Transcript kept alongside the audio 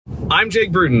I'm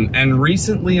Jake Bruton, and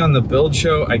recently on the Build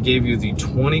Show, I gave you the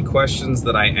 20 questions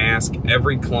that I ask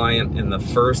every client in the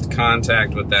first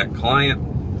contact with that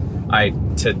client. I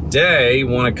today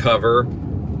want to cover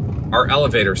our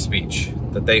elevator speech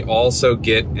that they also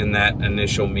get in that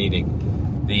initial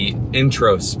meeting. The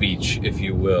intro speech, if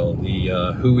you will,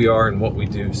 the who we are and what we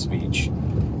do speech.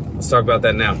 Let's talk about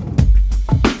that now.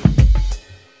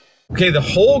 Okay, the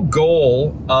whole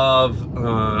goal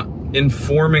of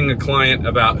informing a client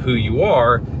about who you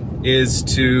are is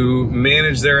to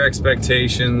manage their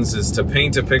expectations, is to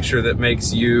paint a picture that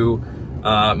makes you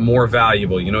more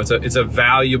valuable. You know, it's a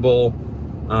valuable,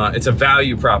 it's a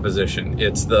value proposition.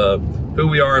 It's the who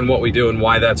we are and what we do and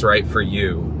why that's right for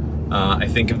you. I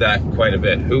think of that quite a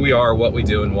bit. Who we are, what we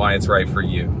do, and why it's right for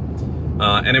you.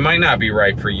 And it might not be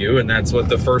right for you, and that's what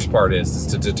the first part is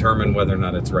to determine whether or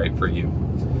not it's right for you.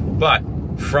 But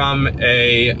from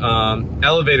a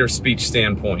elevator speech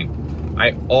standpoint,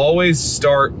 I always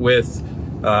start with,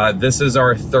 this is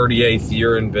our 38th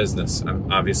year in business.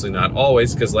 I'm obviously not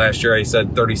always, because last year I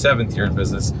said 37th year in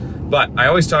business, but I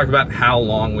always talk about how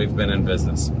long we've been in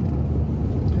business.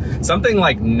 Something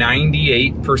like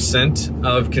 98%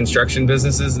 of construction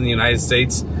businesses in the United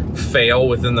States fail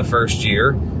within the first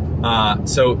year.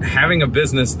 So having a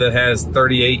business that has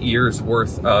 38 years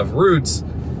worth of roots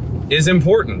is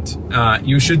important.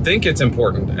 You should think it's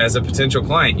important as a potential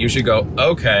client. You should go,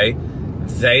 okay,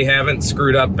 they haven't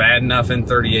screwed up bad enough in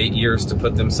 38 years to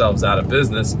put themselves out of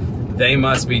business. They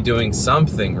must be doing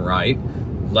something right.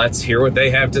 Let's hear what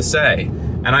they have to say.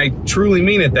 And I truly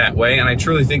mean it that way, and I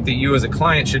truly think that you as a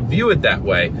client should view it that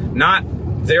way. Not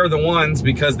they're the ones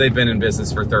because they've been in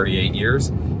business for 38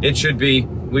 years. It should be,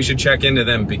 we should check into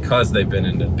them because they've been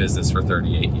in business for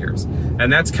 38 years.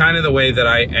 And that's kind of the way that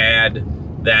I add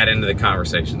that into the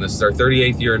conversation. This is our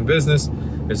 38th year in business.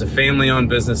 There's a family-owned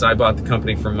business. I bought the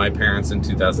company from my parents in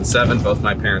 2007. Both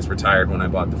my parents retired when I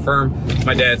bought the firm.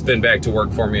 My dad's been back to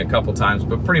work for me a couple times,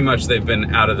 but pretty much they've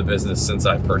been out of the business since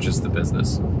I purchased the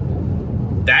business.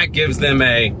 That gives them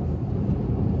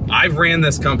I've ran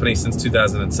this company since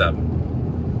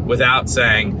 2007 without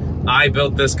saying, I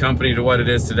built this company to what it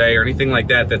is today or anything like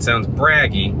that that sounds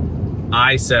braggy.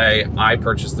 I say, I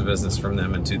purchased the business from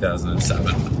them in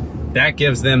 2007. That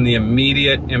gives them the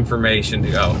immediate information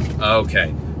to go,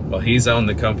 okay, well, he's owned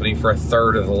the company for a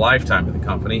third of the lifetime of the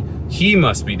company. He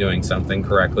must be doing something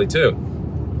correctly too.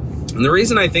 And the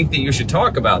reason I think that you should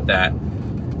talk about that,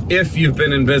 if you've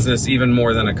been in business even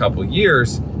more than a couple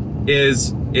years,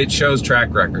 is it shows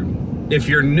track record. If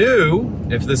you're new,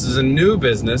 if this is a new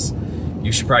business,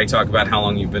 you should probably talk about how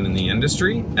long you've been in the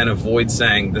industry and avoid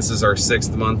saying this is our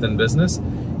 6th month in business.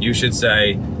 You should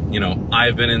say, you know,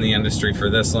 I've been in the industry for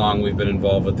this long, we've been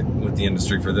involved with the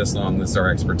industry for this long, this is our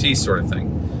expertise sort of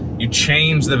thing. You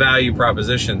change the value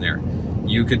proposition there.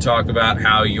 You could talk about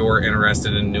how you're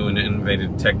interested in new and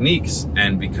innovative techniques,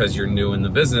 and because you're new in the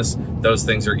business, those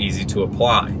things are easy to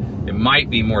apply. It might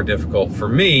be more difficult for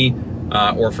me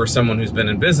or for someone who's been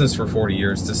in business for 40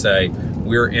 years to say,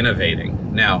 we're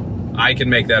innovating. Now, I can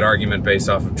make that argument based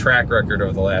off of track record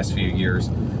over the last few years,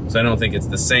 so I don't think it's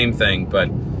the same thing, but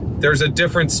there's a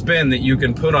different spin that you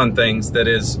can put on things that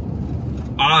is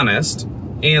honest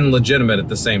and legitimate at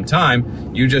the same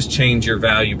time. You just change your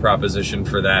value proposition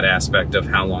for that aspect of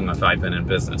how long have I been in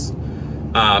business.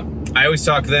 I always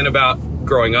talk then about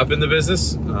growing up in the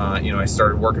business. You know, I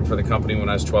started working for the company when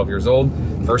I was 12 years old.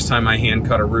 First time I hand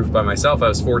cut a roof by myself, I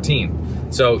was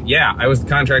 14. So yeah, I was the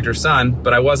contractor's son,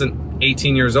 but I wasn't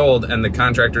 18 years old and the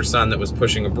contractor's son that was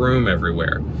pushing a broom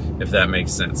everywhere, if that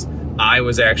makes sense. I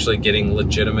was actually getting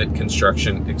legitimate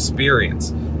construction experience.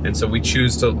 And so I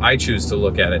choose to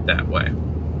look at it that way.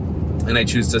 And I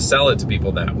choose to sell it to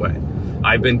people that way.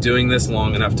 I've been doing this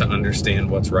long enough to understand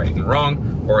what's right and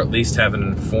wrong, or at least have an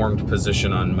informed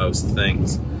position on most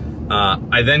things.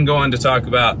 I then go on to talk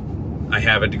about, I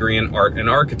have a degree in art and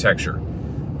architecture.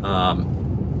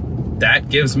 That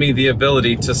gives me the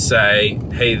ability to say,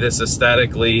 hey, this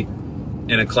aesthetically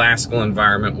in a classical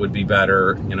environment would be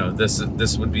better. You know, this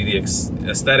would be the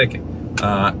aesthetic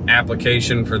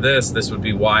application for this. This would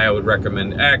be why I would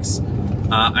recommend X.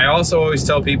 I also always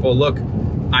tell people, look,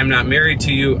 I'm not married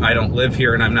to you, I don't live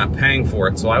here, and I'm not paying for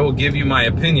it. So I will give you my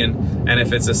opinion, and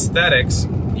if it's aesthetics,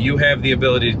 you have the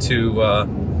ability to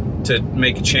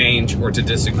make a change or to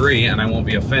disagree, and I won't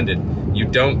be offended. You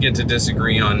don't get to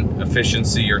disagree on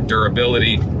efficiency or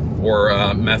durability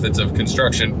or methods of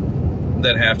construction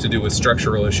that have to do with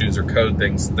structural issues or code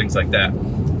things like that.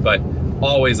 But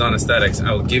always on aesthetics,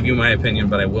 I will give you my opinion,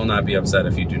 but I will not be upset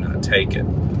if you do not take it.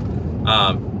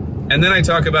 And then I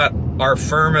talk about our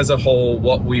firm as a whole,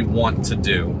 what we want to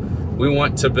do. We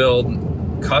want to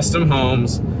build custom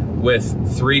homes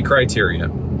with 3 criteria.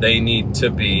 They need to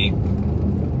be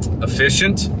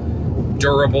efficient,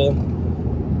 durable,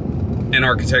 and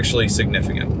architecturally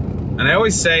significant. And I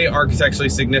always say architecturally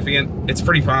significant. It's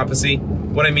pretty pompous-y.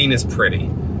 What I mean is pretty.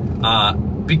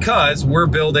 Because we're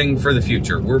building for the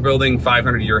future. We're building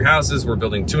 500-year houses. We're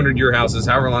building 200-year houses,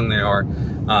 however long they are.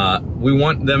 We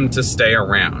want them to stay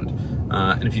around.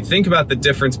 And if you think about the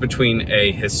difference between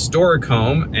a historic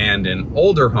home and an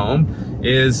older home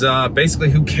is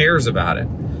basically who cares about it.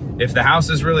 If the house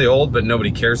is really old but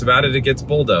nobody cares about it, it gets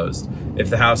bulldozed. If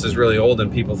the house is really old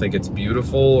and people think it's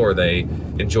beautiful or they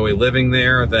enjoy living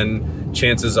there, then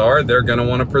chances are they're gonna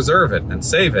wanna preserve it and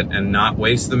save it and not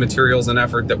waste the materials and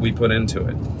effort that we put into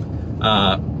it.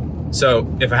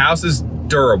 So if a house is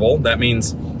durable, that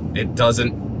means it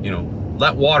doesn't,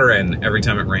 let water in every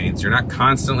time it rains. You're not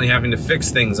constantly having to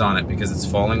fix things on it because it's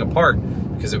falling apart,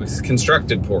 because it was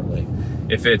constructed poorly.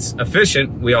 If it's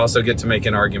efficient, we also get to make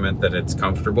an argument that it's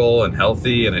comfortable and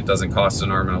healthy and it doesn't cost an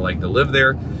arm and a leg to live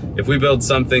there. If we build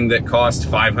something that costs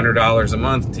 $500 a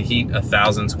month to heat a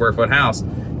 1,000 square foot house,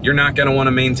 you're not gonna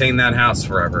wanna maintain that house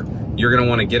forever. You're gonna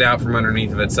wanna get out from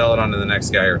underneath of it, sell it on to the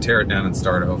next guy, or tear it down and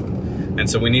start over. And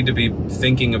so we need to be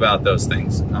thinking about those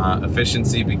things.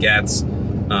 Efficiency begets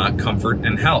comfort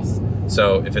and health.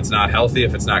 So if it's not healthy,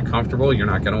 if it's not comfortable, you're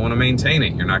not gonna wanna maintain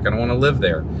it. You're not gonna wanna live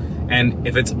there. And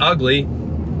if it's ugly,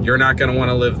 you're not gonna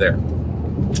wanna live there.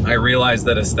 I realize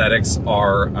that aesthetics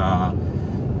are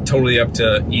totally up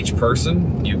to each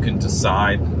person. You can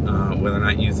decide whether or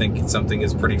not you think something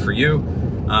is pretty for you.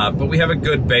 But we have a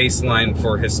good baseline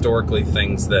for historically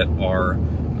things that are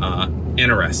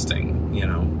interesting,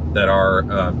 that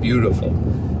are beautiful.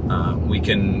 We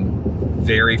can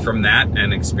vary from that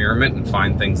and experiment and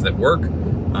find things that work.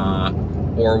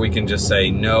 Or we can just say,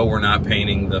 no, we're not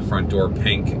painting the front door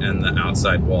pink and the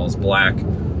outside walls black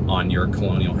on your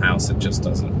colonial house. It just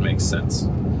doesn't make sense.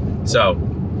 So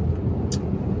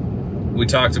we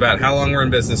talked about how long we're in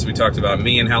business. We talked about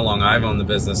me and how long I've owned the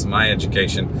business, my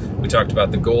education. We talked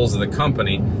about the goals of the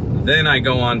company. Then I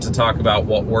go on to talk about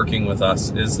what working with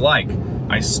us is like.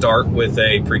 I start with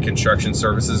a pre-construction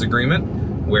services agreement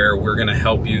where we're gonna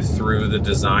help you through the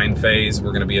design phase.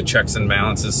 We're gonna be a checks and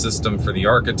balances system for the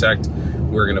architect.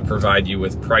 We're gonna provide you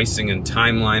with pricing and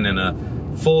timeline and a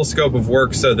full scope of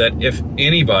work so that if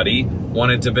anybody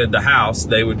wanted to bid the house,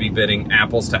 they would be bidding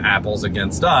apples to apples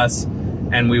against us,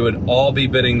 and we would all be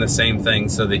bidding the same thing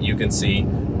so that you can see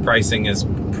pricing is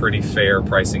pretty fair,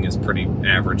 pricing is pretty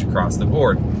average across the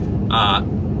board.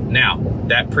 Now,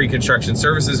 that pre-construction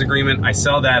services agreement, I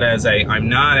sell that as I'm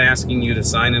not asking you to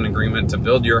sign an agreement to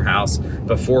build your house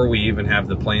before we even have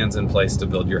the plans in place to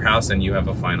build your house and you have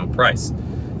a final price.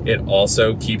 It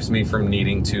also keeps me from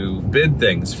needing to bid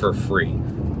things for free.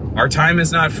 Our time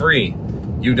is not free.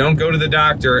 You don't go to the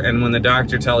doctor and when the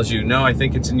doctor tells you, no, I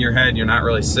think it's in your head, you're not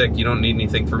really sick, you don't need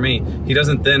anything from me, he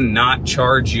doesn't then not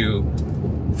charge you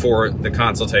for the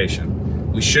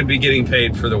consultation. We should be getting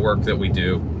paid for the work that we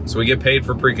do. So we get paid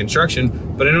for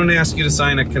pre-construction, but I don't ask you to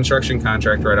sign a construction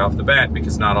contract right off the bat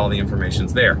because not all the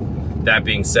information's there. That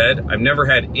being said, I've never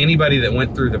had anybody that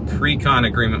went through the pre-con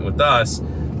agreement with us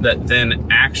that then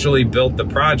actually built the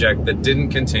project that didn't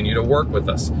continue to work with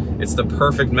us. It's the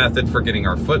perfect method for getting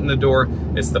our foot in the door.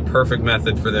 It's the perfect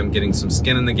method for them getting some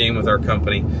skin in the game with our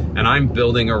company. And I'm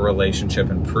building a relationship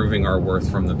and proving our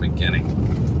worth from the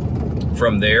beginning.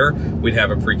 From there, we'd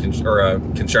have a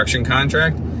construction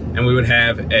contract, and we would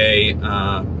have a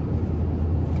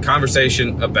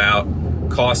conversation about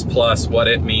cost plus, what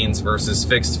it means versus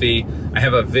fixed fee. I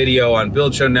have a video on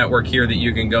Build Show Network here that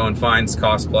you can go and find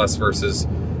cost plus versus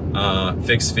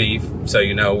fixed fee, so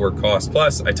you know we're cost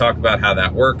plus. I talk about how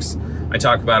that works. I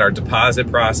talk about our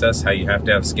deposit process, how you have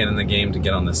to have skin in the game to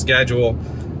get on the schedule.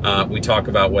 We talk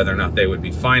about whether or not they would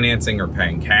be financing or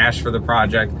paying cash for the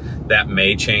project. That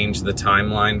may change the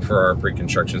timeline for our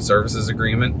pre-construction services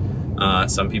agreement.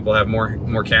 Some people have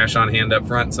more cash on hand up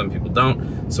front, some people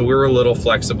don't. So we're a little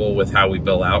flexible with how we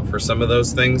bill out for some of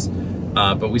those things,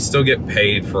 but we still get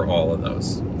paid for all of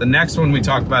those. The next one we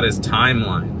talk about is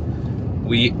timeline.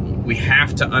 We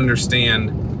have to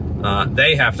understand,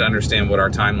 they have to understand what our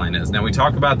timeline is. Now we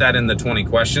talk about that in the 20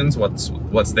 questions,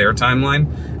 what's their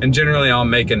timeline, and generally I'll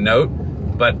make a note,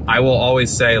 but I will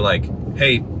always say like,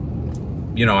 hey,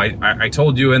 I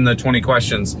told you in the 20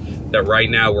 questions that right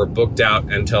now we're booked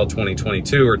out until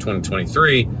 2022 or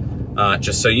 2023,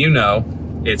 just so you know,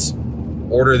 it's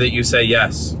order that you say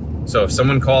yes. So if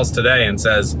someone calls today and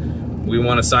says, we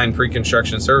want to sign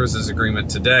pre-construction services agreement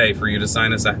today for you to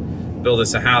sign us build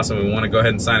us a house, and we want to go ahead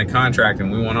and sign a contract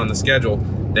and we want on the schedule,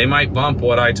 They might bump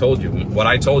what I told you. What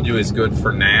I told you is good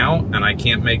for now, and I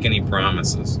can't make any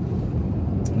promises.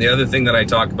 The other thing that I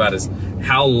talk about is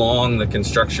how long the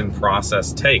construction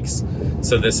process takes.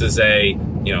 So this is a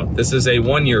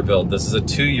 1-year build. This is a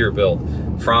 2-year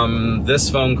build. From this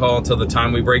phone call till the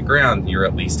time we break ground, you're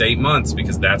at least 8 months,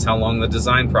 because that's how long the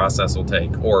design process will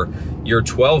take. Or you're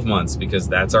 12 months because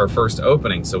that's our first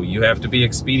opening. So you have to be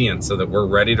expedient so that we're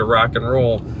ready to rock and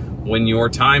roll when your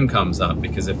time comes up,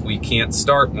 because if we can't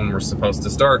start when we're supposed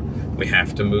to start, we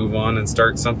have to move on and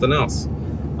start something else.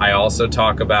 I also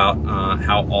talk about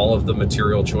how all of the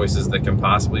material choices that can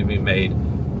possibly be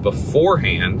made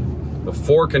beforehand,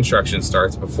 before construction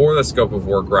starts, before the scope of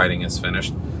work writing is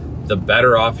finished, the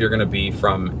better off you're gonna be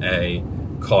from a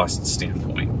cost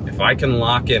standpoint. If I can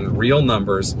lock in real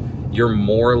numbers, you're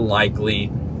more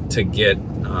likely to get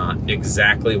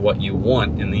exactly what you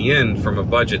want in the end from a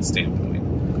budget standpoint.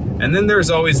 And then there's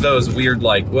always those weird,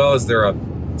 like, well, is there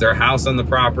a house on the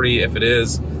property? If it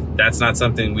is, that's not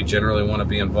something we generally want to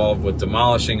be involved with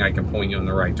demolishing. I can point you in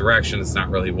the right direction. It's not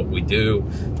really what we do,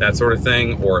 that sort of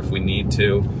thing, or if we need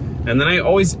to. And then I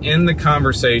always end the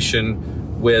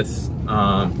conversation with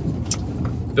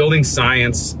building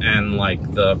science and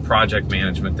like the project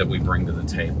management that we bring to the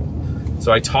table.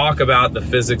 So I talk about the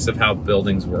physics of how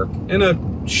buildings work in a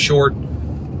short,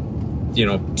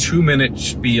 2-minute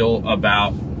spiel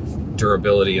about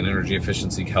durability and energy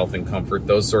efficiency, health and comfort,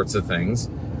 those sorts of things.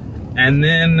 And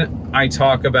then I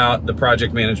talk about the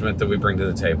project management that we bring to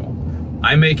the table.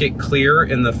 I make it clear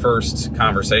in the first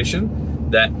conversation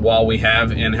that while we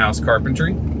have in-house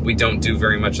carpentry, we don't do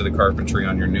very much of the carpentry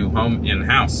on your new home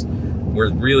in-house. We're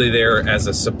really there as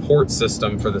a support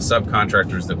system for the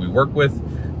subcontractors that we work with,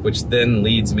 which then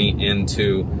leads me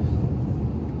into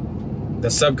the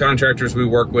subcontractors we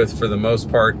work with. For the most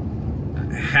part,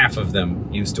 half of them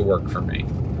used to work for me.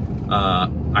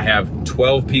 I have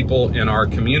 12 people in our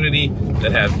community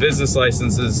that have business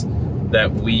licenses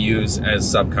that we use as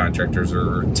subcontractors,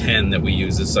 or 10 that we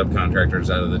use as subcontractors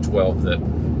out of the 12 that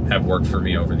have worked for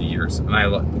me over the years. And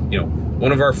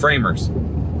one of our framers,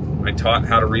 I taught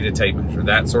how to read a tape measure.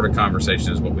 That sort of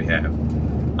conversation is what we have.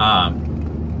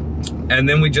 And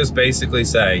then we just basically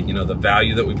say, the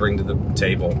value that we bring to the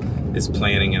table is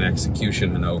planning and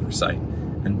execution and oversight.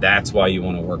 And that's why you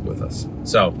want to work with us.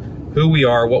 So who we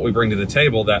are, what we bring to the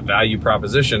table, that value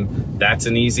proposition, that's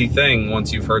an easy thing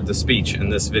once you've heard the speech.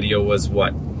 And this video was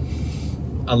what,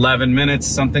 11 minutes,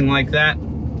 something like that.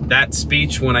 That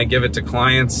speech, when I give it to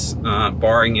clients,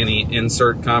 barring any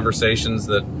insert conversations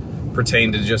that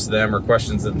pertain to just them or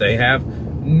questions that they have,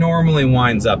 normally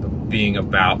winds up being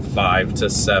about 5 to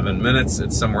 7 minutes.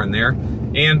 It's somewhere in there.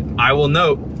 And I will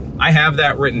note, I have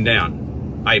that written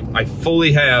down. I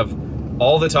fully have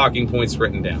all the talking points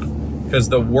written down. Because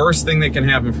the worst thing that can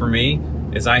happen for me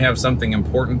is I have something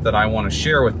important that I want to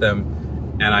share with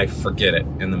them and I forget it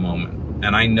in the moment.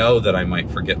 And I know that I might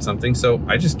forget something, so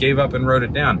I just gave up and wrote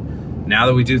it down. Now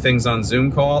that we do things on Zoom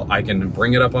call, I can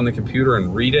bring it up on the computer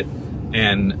and read it,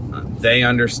 and they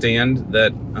understand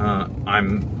that I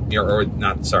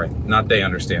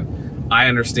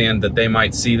understand that they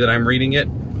might see that I'm reading it,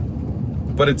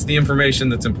 but it's the information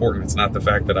that's important. It's not the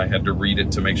fact that I had to read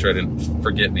it to make sure I didn't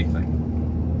forget anything.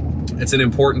 It's an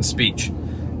important speech.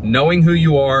 Knowing who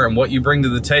you are and what you bring to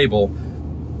the table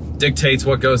dictates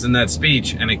what goes in that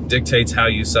speech, and it dictates how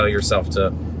you sell yourself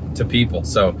to people.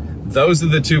 So those are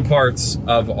the two parts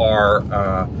of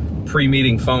our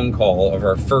pre-meeting phone call, of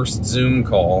our first Zoom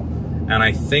call. And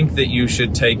I think that you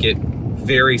should take it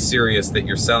very serious that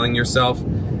you're selling yourself,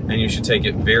 and you should take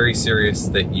it very serious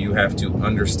that you have to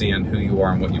understand who you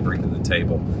are and what you bring to the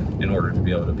table in order to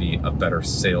be able to be a better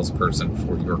salesperson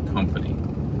for your company.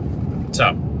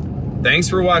 So, thanks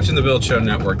for watching the Build Show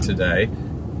Network today.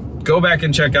 Go back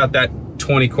and check out that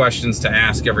 20 questions to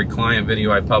ask every client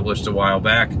video I published a while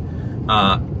back.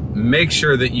 Make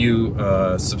sure that you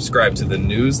subscribe to the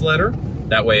newsletter.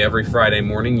 That way every Friday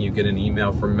morning you get an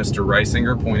email from Mr.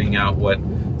 Reisinger pointing out what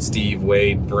Steve,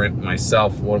 Wade, Brent,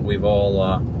 myself, what we've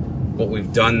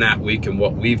done that week and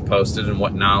what we've posted and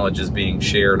what knowledge is being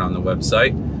shared on the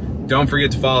website. Don't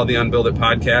forget to follow the Unbuild It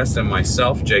podcast and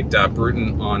myself,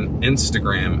 Jake.Bruton, on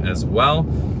Instagram as well.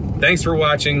 Thanks for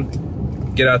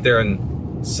watching. Get out there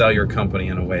and sell your company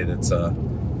in a way that's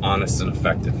honest and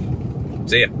effective.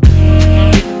 See ya.